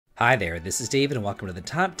Hi there, this is David and welcome to the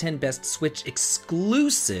top 10 best Switch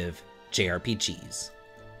exclusive JRPGs.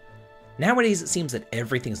 Nowadays it seems that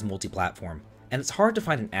everything's multi-platform, and it's hard to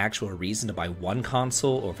find an actual reason to buy one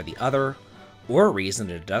console over the other, or a reason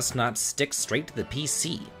to just not stick straight to the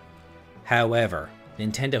PC. However,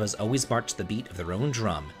 Nintendo has always marched the beat of their own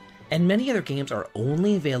drum, and many other games are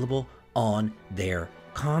only available on their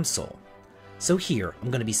console. So here,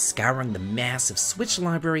 I'm going to be scouring the massive Switch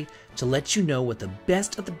library to let you know what the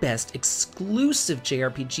best of the best exclusive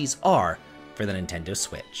JRPGs are for the Nintendo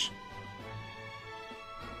Switch.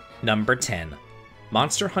 Number 10.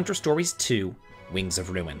 Monster Hunter Stories 2: Wings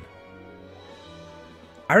of Ruin.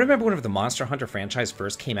 I remember whenever the Monster Hunter franchise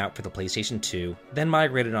first came out for the PlayStation 2, then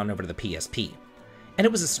migrated on over to the PSP, and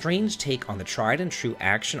it was a strange take on the tried and true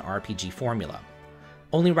action RPG formula.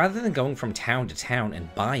 Only rather than going from town to town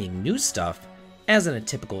and buying new stuff, as in a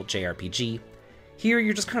typical JRPG, here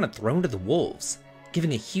you're just kind of thrown to the wolves,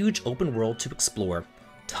 given a huge open world to explore,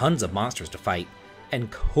 tons of monsters to fight,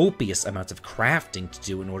 and copious amounts of crafting to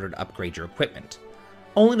do in order to upgrade your equipment,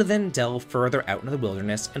 only to then delve further out into the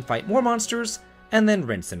wilderness and fight more monsters, and then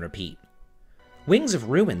rinse and repeat. Wings of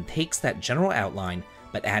Ruin takes that general outline,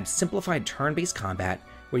 but adds simplified turn-based combat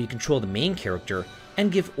where you control the main character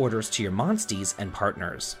and give orders to your monsties and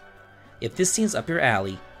partners. If this seems up your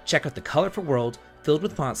alley, check out the colorful world filled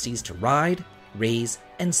with monsties to ride, raise,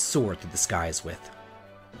 and soar through the skies with.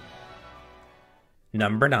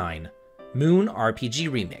 Number 9. Moon RPG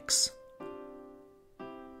Remix.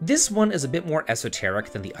 This one is a bit more esoteric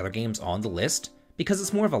than the other games on the list because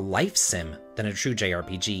it's more of a life sim than a true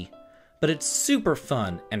JRPG, but it's super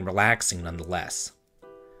fun and relaxing nonetheless.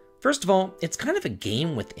 First of all, it's kind of a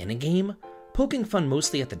game within a game, poking fun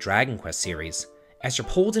mostly at the Dragon Quest series, as you're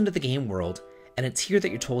pulled into the game world, and it's here that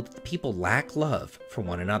you're told that the people lack love for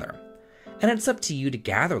one another. And it's up to you to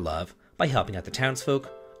gather love by helping out the townsfolk,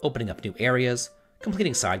 opening up new areas,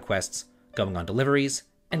 completing side quests, going on deliveries,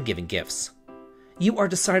 and giving gifts. You are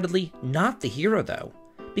decidedly not the hero though,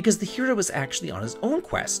 because the hero is actually on his own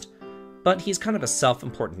quest, but he's kind of a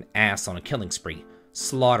self-important ass on a killing spree,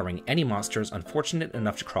 slaughtering any monsters unfortunate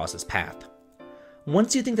enough to cross his path.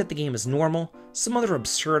 Once you think that the game is normal, some other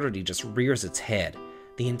absurdity just rears its head.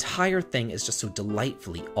 The entire thing is just so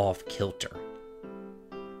delightfully off-kilter.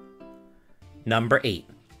 Number 8.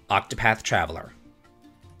 Octopath Traveler.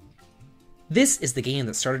 This is the game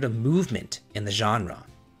that started a movement in the genre.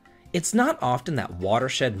 It's not often that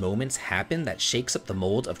watershed moments happen that shakes up the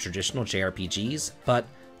mold of traditional JRPGs, but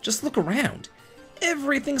just look around.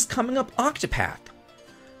 Everything's coming up Octopath.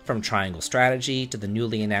 From Triangle Strategy to the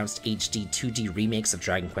newly announced HD 2D remakes of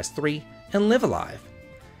Dragon Quest III and Live Alive.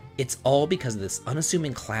 It's all because of this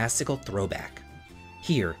unassuming classical throwback.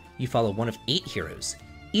 Here, you follow one of 8 heroes,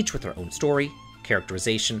 each with their own story,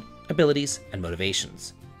 characterization, abilities, and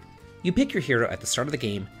motivations. You pick your hero at the start of the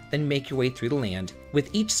game, then make your way through the land,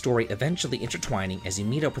 with each story eventually intertwining as you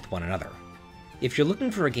meet up with one another. If you're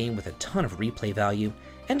looking for a game with a ton of replay value,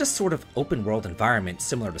 and a sort of open-world environment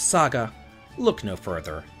similar to Saga, look no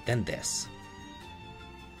further than this.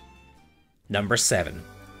 Number 7.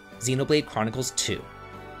 Xenoblade Chronicles 2.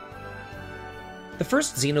 The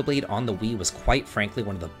first Xenoblade on the Wii was quite frankly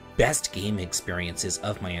one of the best gaming experiences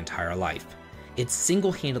of my entire life. It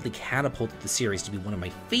single-handedly catapulted the series to be one of my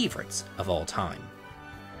favorites of all time.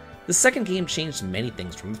 The second game changed many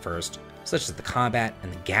things from the first, such as the combat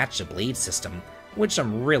and the gacha blade system, which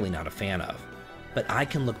I'm really not a fan of. But I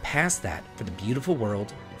can look past that for the beautiful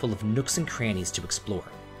world full of nooks and crannies to explore.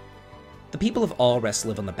 The people of All Rest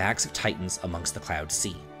live on the backs of titans amongst the Cloud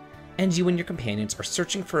Sea, and you and your companions are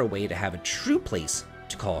searching for a way to have a true place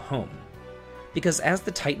to call home. Because as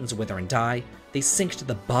the titans wither and die, they sink to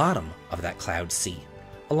the bottom of that Cloud Sea,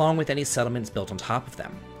 along with any settlements built on top of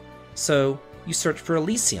them. So you search for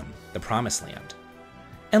Elysium, the Promised Land.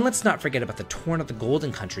 And let's not forget about the Torn of the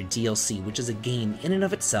Golden Country DLC, which is a game in and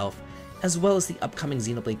of itself, as well as the upcoming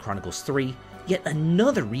Xenoblade Chronicles 3, yet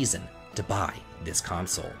another reason to buy this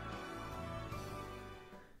console.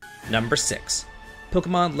 Number 6.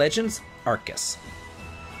 Pokemon Legends Arceus.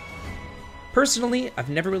 Personally, I've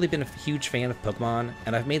never really been a huge fan of Pokemon,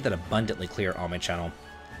 and I've made that abundantly clear on my channel.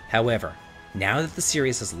 However, now that the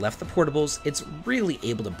series has left the portables, it's really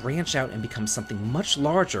able to branch out and become something much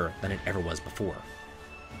larger than it ever was before.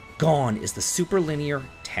 Gone is the super linear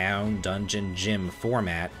town, dungeon, gym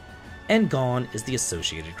format, and gone is the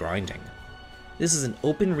associated grinding. This is an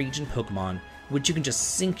open region Pokemon which you can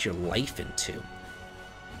just sink your life into.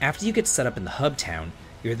 After you get set up in the hub town,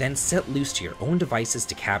 you're then set loose to your own devices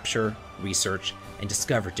to capture, research, and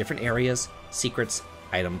discover different areas, secrets,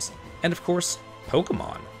 items, and of course,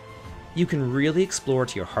 Pokemon. You can really explore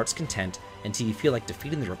to your heart's content until you feel like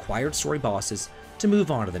defeating the required story bosses to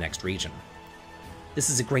move on to the next region. This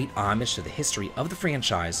is a great homage to the history of the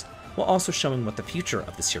franchise, while also showing what the future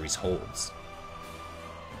of the series holds.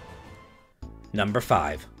 Number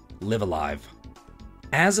 5. Live Alive.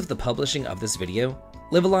 As of the publishing of this video,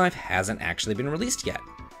 Live Alive hasn't actually been released yet,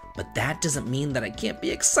 but that doesn't mean that I can't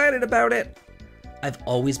be excited about it. I've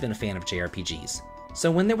always been a fan of JRPGs,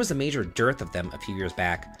 so when there was a major dearth of them a few years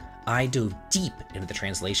back, I dove deep into the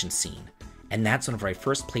translation scene, and that's whenever I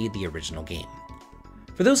first played the original game.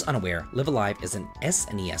 For those unaware, Live Alive is an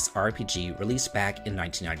SNES RPG released back in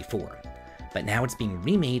 1994, but now it's being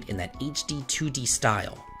remade in that HD 2D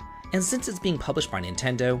style, and since it's being published by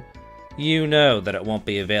Nintendo, you know that it won't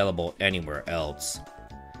be available anywhere else.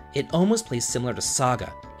 It almost plays similar to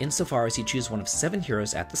Saga, insofar as you choose one of 7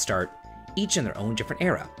 heroes at the start, each in their own different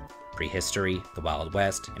era: prehistory, the Wild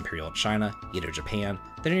West, Imperial China, Edo-Japan,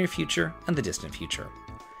 the near future, and the distant future.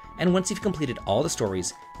 And once you've completed all the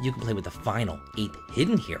stories, you can play with the final 8th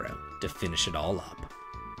hidden hero to finish it all up.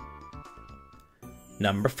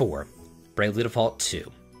 Number 4. Bravely Default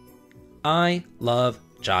 2. I love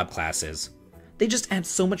job classes. They just add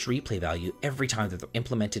so much replay value every time that they're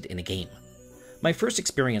implemented in a game. My first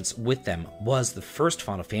experience with them was the first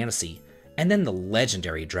Final Fantasy, and then the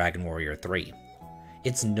legendary Dragon Warrior 3.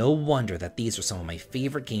 It's no wonder that these are some of my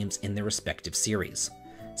favorite games in their respective series,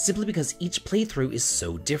 simply because each playthrough is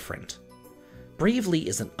so different. Bravely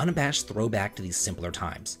is an unabashed throwback to these simpler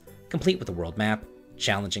times, complete with a world map,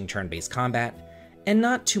 challenging turn-based combat, and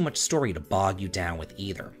not too much story to bog you down with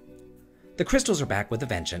either. The crystals are back with a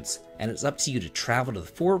vengeance, and it's up to you to travel to the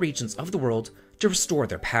 4 regions of the world to restore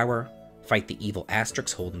their power, fight the evil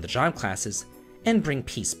asterisks holding the job classes, and bring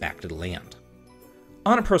peace back to the land.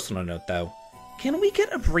 On a personal note though, can we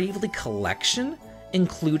get a Bravely collection,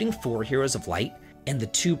 including 4 Heroes of Light and the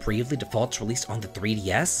 2 Bravely Defaults released on the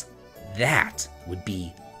 3DS? That would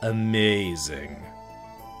be amazing.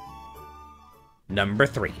 Number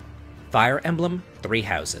 3. Fire Emblem 3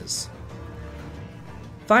 Houses.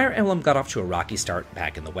 Fire Emblem got off to a rocky start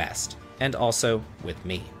back in the West, and also with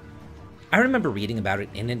me. I remember reading about it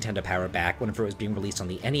in Nintendo Power back whenever it was being released on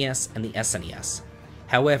the NES and the SNES.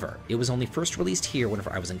 However, it was only first released here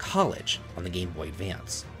whenever I was in college on the Game Boy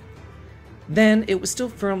Advance. Then, it was still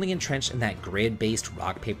firmly entrenched in that grid-based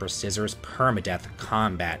rock-paper-scissors permadeath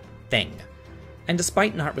combat thing. And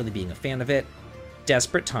despite not really being a fan of it,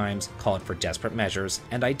 desperate times called for desperate measures,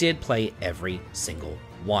 and I did play every single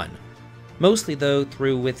one. Mostly though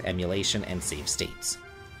through with emulation and save states.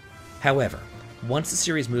 However, once the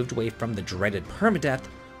series moved away from the dreaded permadeath,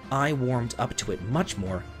 I warmed up to it much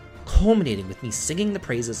more, culminating with me singing the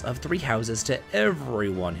praises of 3 Houses to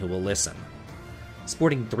everyone who will listen.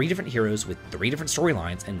 Sporting 3 different heroes with 3 different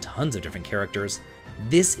storylines and tons of different characters,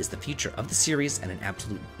 this is the future of the series and an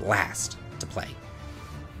absolute blast to play.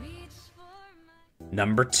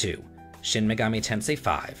 Number 2. Shin Megami Tensei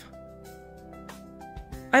 5.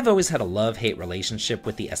 I've always had a love-hate relationship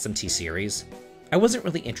with the SMT series. I wasn't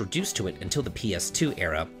really introduced to it until the PS2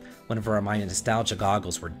 era, whenever my nostalgia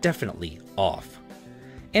goggles were definitely off.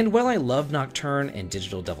 And while I love Nocturne and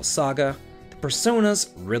Digital Devil Saga, the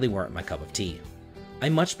personas really weren't my cup of tea. I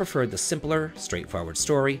much preferred the simpler, straightforward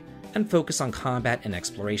story, and focus on combat and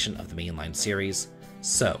exploration of the mainline series,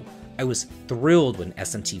 so I was thrilled when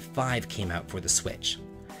SMT 5 came out for the Switch.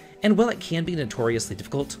 And while it can be notoriously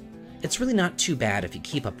difficult, it's really not too bad if you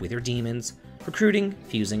keep up with your demons, recruiting,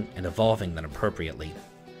 fusing, and evolving them appropriately.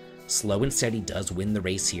 Slow and steady does win the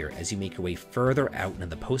race here as you make your way further out into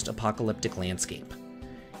the post-apocalyptic landscape.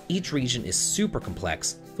 Each region is super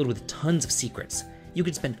complex, filled with tons of secrets. You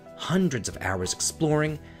could spend hundreds of hours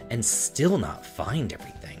exploring and still not find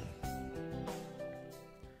everything.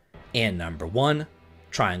 And number 1,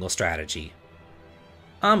 Triangle Strategy.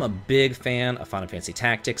 I'm a big fan of Final Fantasy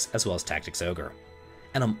Tactics as well as Tactics Ogre,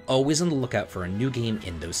 and I'm always on the lookout for a new game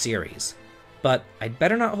in those series. But I'd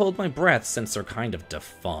better not hold my breath since they're kind of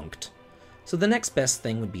defunct. So the next best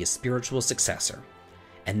thing would be a spiritual successor,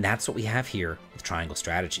 and that's what we have here with Triangle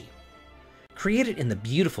Strategy. Created in the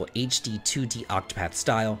beautiful HD 2D Octopath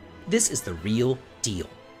style, this is the real deal,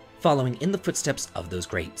 following in the footsteps of those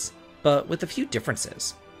greats, but with a few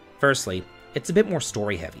differences. Firstly, it's a bit more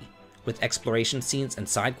story-heavy, with exploration scenes and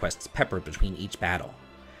side quests peppered between each battle,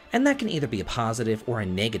 and that can either be a positive or a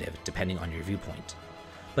negative depending on your viewpoint.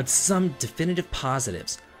 But some definitive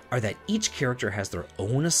positives are that each character has their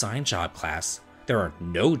own assigned job class, there are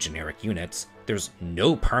no generic units, there's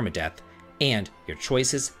no permadeath, and your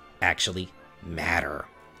choices actually matter.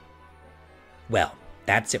 Well,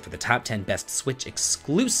 that's it for the top 10 best Switch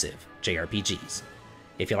exclusive JRPGs.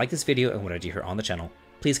 If you like this video and what I do here on the channel,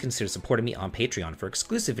 please consider supporting me on Patreon for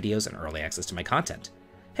exclusive videos and early access to my content,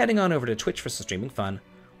 heading on over to Twitch for some streaming fun,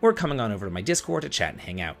 or coming on over to my Discord to chat and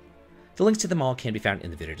hang out. The links to them all can be found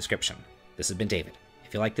in the video description. This has been David.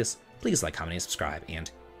 If you like this, please like, comment, and subscribe, and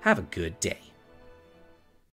have a good day.